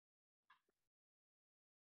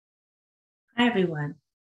Hi, everyone.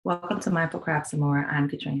 Welcome to Mindful Crafts and More. I'm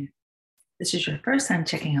Katrina. This is your first time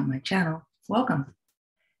checking out my channel. Welcome.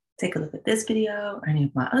 Take a look at this video or any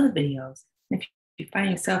of my other videos. If you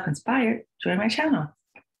find yourself inspired, join my channel.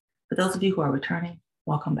 For those of you who are returning,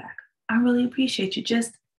 welcome back. I really appreciate you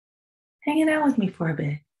just hanging out with me for a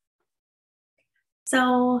bit.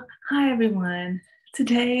 So, hi, everyone.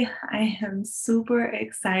 Today, I am super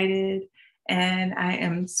excited and I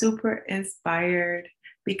am super inspired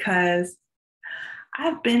because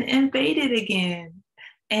I've been invaded again.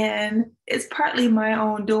 And it's partly my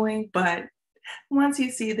own doing, but once you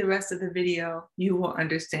see the rest of the video, you will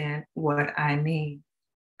understand what I mean.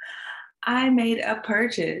 I made a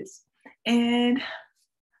purchase and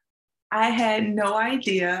I had no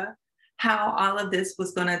idea how all of this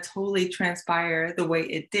was going to totally transpire the way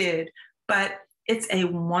it did, but it's a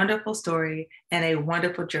wonderful story and a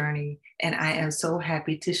wonderful journey, and I am so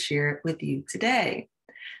happy to share it with you today.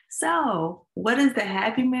 So, what is the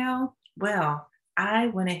Happy Mail? Well, I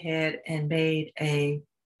went ahead and made a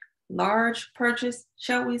large purchase,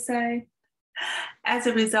 shall we say, as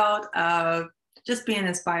a result of just being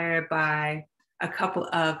inspired by a couple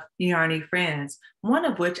of yarny friends, one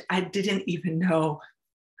of which I didn't even know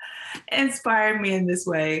inspired me in this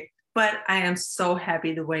way, but I am so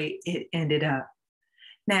happy the way it ended up.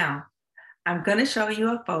 Now, I'm going to show you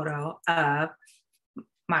a photo of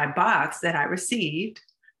my box that I received.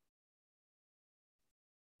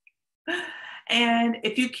 And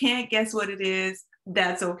if you can't guess what it is,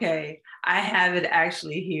 that's okay. I have it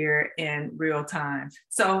actually here in real time.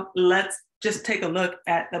 So let's just take a look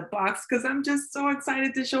at the box because I'm just so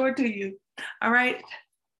excited to show it to you. All right.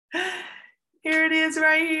 Here it is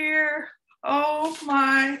right here. Oh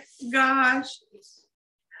my gosh.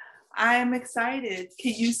 I am excited.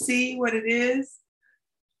 Can you see what it is?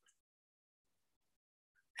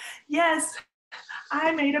 Yes,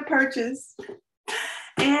 I made a purchase.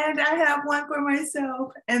 And I have one for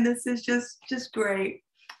myself, and this is just great.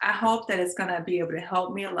 I hope that it's gonna be able to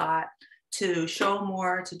help me a lot to show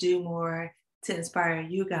more, to do more, to inspire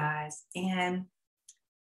you guys. And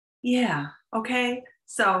yeah, okay,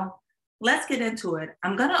 so let's get into it.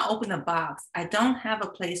 I'm gonna open the box. I don't have a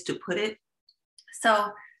place to put it.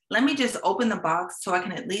 So let me just open the box so I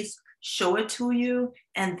can at least show it to you,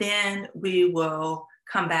 and then we will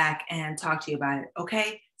come back and talk to you about it,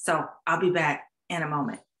 okay? So I'll be back in a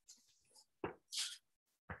moment.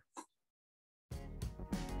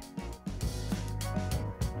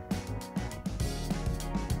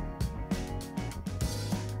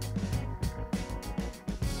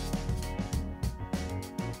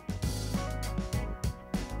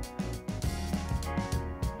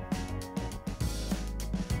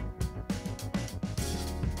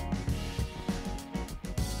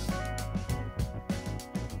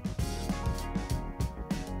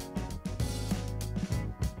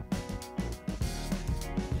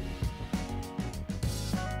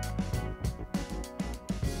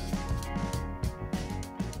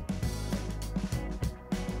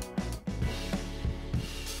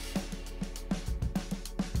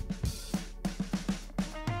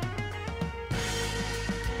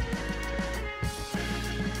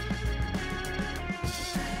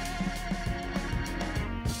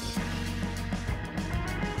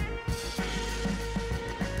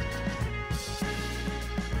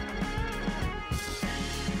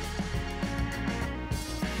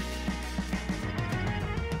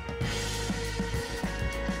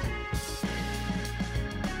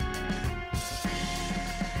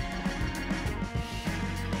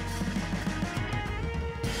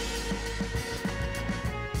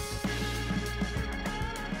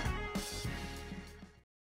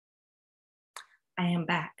 I am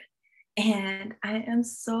back and I am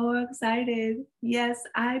so excited. Yes,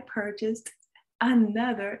 I purchased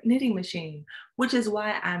another knitting machine, which is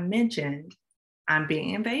why I mentioned I'm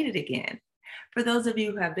being invaded again. For those of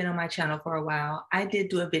you who have been on my channel for a while, I did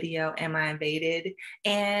do a video, Am I Invaded?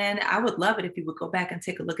 And I would love it if you would go back and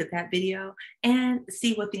take a look at that video and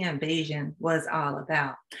see what the invasion was all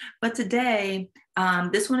about. But today,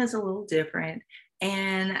 this one is a little different.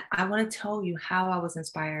 And I want to tell you how I was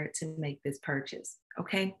inspired to make this purchase.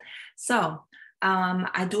 Okay. So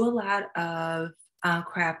I do a lot of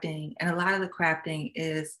crafting, and a lot of the crafting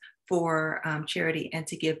is for charity and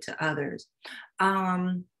to give to others.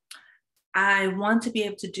 I want to be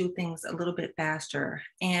able to do things a little bit faster.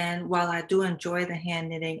 And while I do enjoy the hand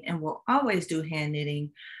knitting and will always do hand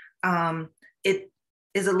knitting, it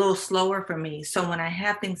is a little slower for me. So when I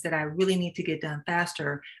have things that I really need to get done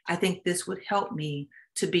faster, I think this would help me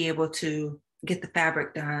to be able to get the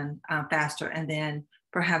fabric done faster and then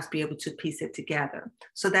perhaps be able to piece it together.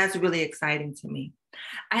 So that's really exciting to me.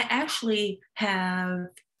 I actually have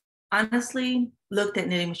honestly looked at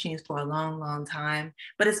knitting machines for a long, long time,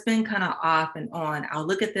 but it's been kind of off and on. I'll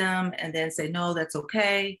look at them and then say, no, that's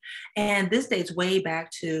okay. And this dates way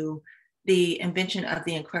back to the invention of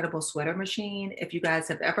the incredible sweater machine. If you guys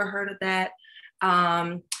have ever heard of that,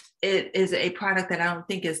 um, it is a product that I don't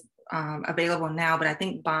think is available now, but I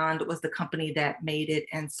think Bond was the company that made it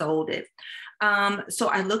and sold it. So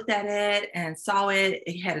I looked at it and saw it.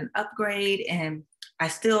 It had an upgrade, and I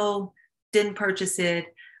still didn't purchase it.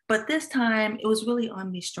 But this time it was really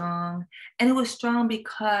on me strong. And it was strong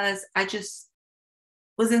because I just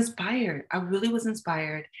was inspired. I really was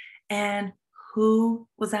inspired. And who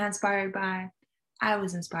was I inspired by? I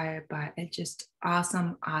was inspired by a just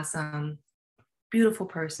awesome, awesome, beautiful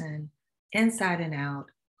person, inside and out,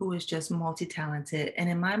 who is just multi-talented. And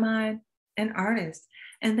in my mind, an artist.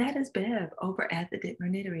 And that is Bev over at the Dittmer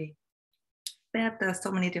Knittery. Bev does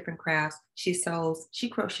so many different crafts. She sews, she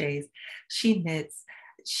crochets, she knits,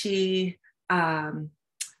 she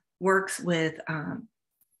works with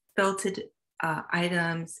felted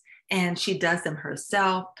items, and she does them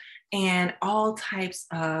herself, and all types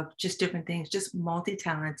of just different things, just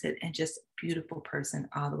multi-talented and just beautiful person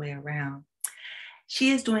all the way around.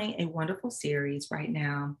 She is doing a wonderful series right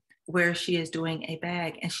now where she is doing a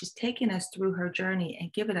bag, and she's taking us through her journey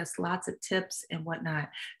and giving us lots of tips and whatnot.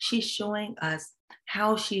 She's showing us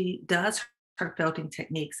how she does her felting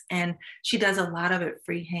techniques, and she does a lot of it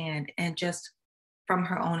freehand and just from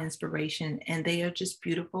her own inspiration, and they are just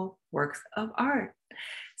beautiful works of art.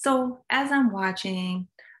 So as I'm watching,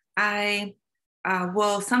 I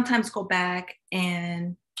will sometimes go back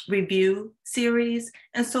and review series.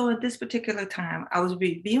 And so at this particular time, I was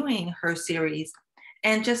reviewing her series,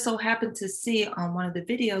 and just so happened to see on one of the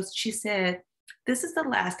videos, she said, "This is the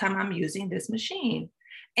last time I'm using this machine."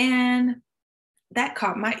 And that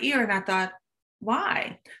caught my ear, and I thought,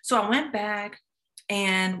 why? So I went back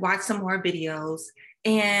and watched some more videos.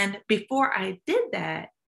 And before I did that,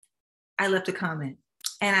 I left a comment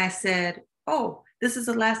and I said, "Oh, this is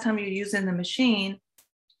the last time you're using the machine.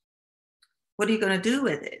 What are you going to do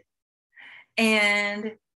with it?"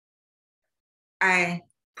 And I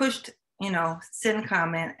pushed, send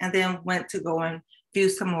comment, and then went to go and view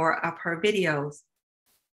some more of her videos.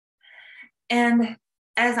 And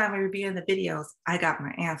as I'm reviewing the videos, I got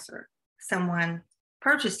my answer. Someone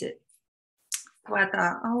purchased it. So I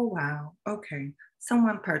thought, oh, wow, okay,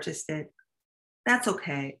 someone purchased it. That's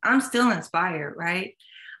okay. I'm still inspired, right?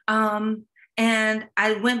 And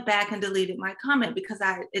I went back and deleted my comment because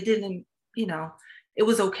it didn't, it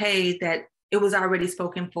was okay that it was already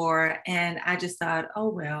spoken for. And I just thought, oh,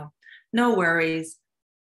 well, no worries.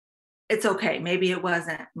 It's okay. Maybe it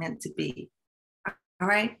wasn't meant to be. All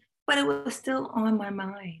right. But it was still on my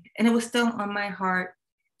mind, and it was still on my heart.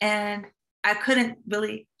 And I couldn't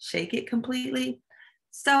really shake it completely.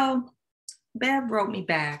 So Bev wrote me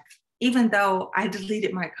back, even though I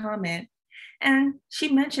deleted my comment. And she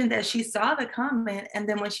mentioned that she saw the comment, and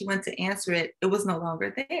then when she went to answer it, it was no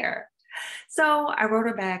longer there. So I wrote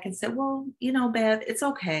her back and said, well, Bev, it's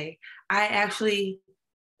okay. I actually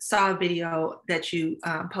saw a video that you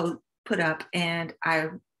put up, and I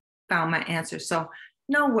found my answer. So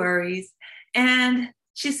no worries. And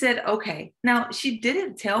she said, okay. Now, she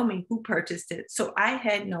didn't tell me who purchased it, so I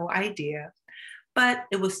had no idea. But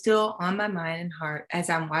it was still on my mind and heart as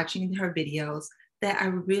I'm watching her videos that I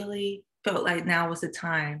really felt like now was the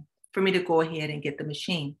time for me to go ahead and get the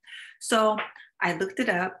machine. So I looked it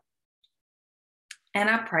up and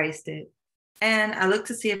I priced it, and I looked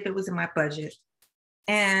to see if it was in my budget.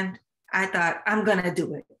 And I thought, I'm going to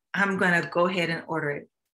do it. I'm going to go ahead and order it.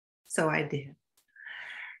 So I did.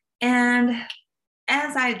 And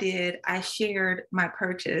as I did, I shared my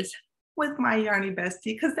purchase with my Yarny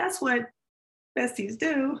bestie, because that's what besties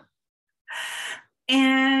do.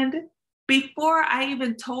 And before I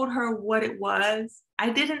even told her what it was,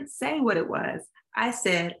 I didn't say what it was. I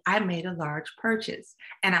said, I made a large purchase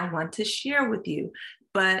and I want to share with you,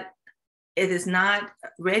 but it is not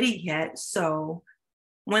ready yet. So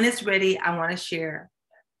when it's ready, I want to share.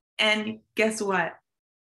 And guess what?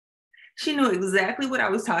 She knew exactly what I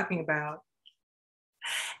was talking about.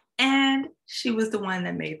 And she was the one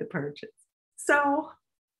that made the purchase. So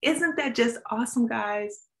isn't that just awesome,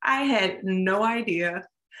 guys? I had no idea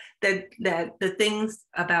that the things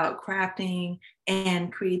about crafting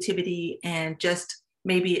and creativity and just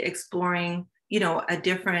maybe exploring, a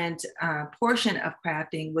different portion of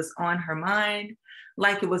crafting was on her mind,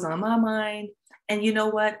 like it was on my mind. And you know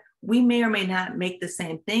what? We may or may not make the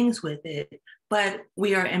same things with it, but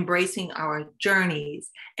we are embracing our journeys.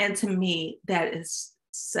 And to me, that is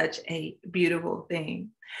such a beautiful thing.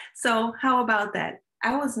 So how about that?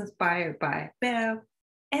 I was inspired by Bev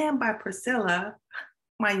and by Priscilla,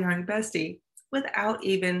 my yarn bestie, without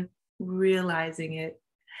even realizing it.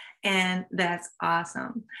 And that's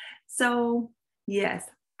awesome. So, yes,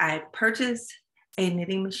 I purchased a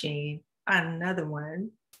knitting machine, another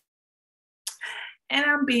one, and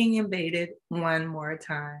I'm being invaded one more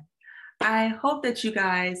time. I hope that you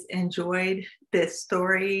guys enjoyed this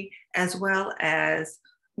story as well as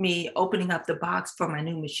me opening up the box for my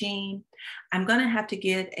new machine. I'm going to have to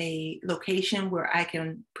get a location where I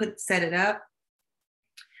can set it up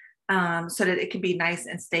so that it can be nice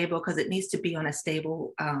and stable because it needs to be on a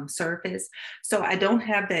stable surface. So I don't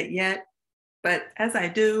have that yet, but as I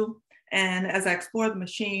do, and as I explore the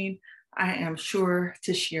machine, I am sure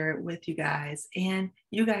to share it with you guys. And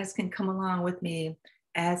you guys can come along with me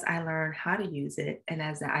as I learn how to use it and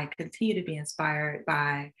as I continue to be inspired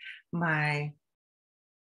by my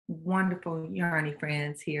wonderful yarny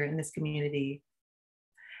friends here in this community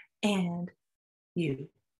and you.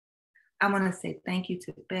 I want to say thank you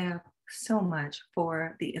to Bev so much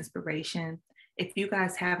for the inspiration. If you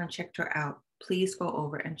guys haven't checked her out, please go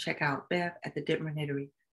over and check out Bev at the Ditmer Knittery.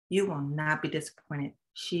 You will not be disappointed.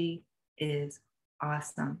 She is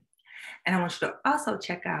awesome. And I want you to also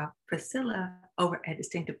check out Pricilla over at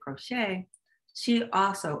Distinctive Crochet. She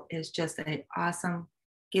also is just an awesome,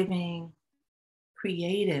 giving,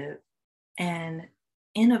 creative, and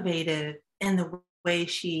innovative in the way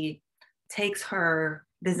she takes her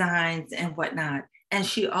designs and whatnot. And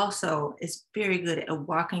she also is very good at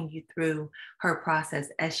walking you through her process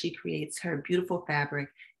as she creates her beautiful fabric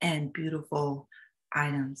and beautiful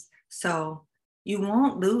items. So you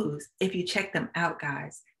won't lose if you check them out,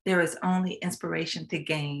 guys. There is only inspiration to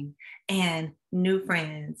gain and new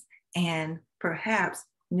friends and perhaps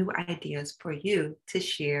new ideas for you to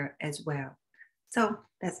share as well. So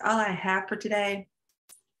that's all I have for today.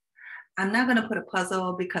 I'm not going to put a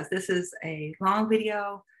puzzle because this is a long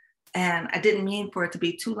video and I didn't mean for it to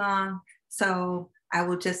be too long. So I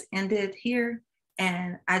will just end it here.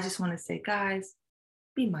 And I just want to say, guys,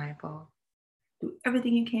 be mindful. Do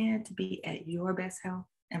everything you can to be at your best health.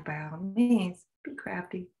 And by all means, be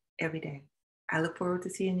crafty every day. I look forward to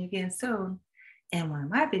seeing you again soon in one of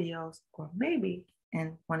my videos or maybe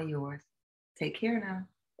in one of yours. Take care now.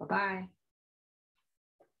 Bye-bye.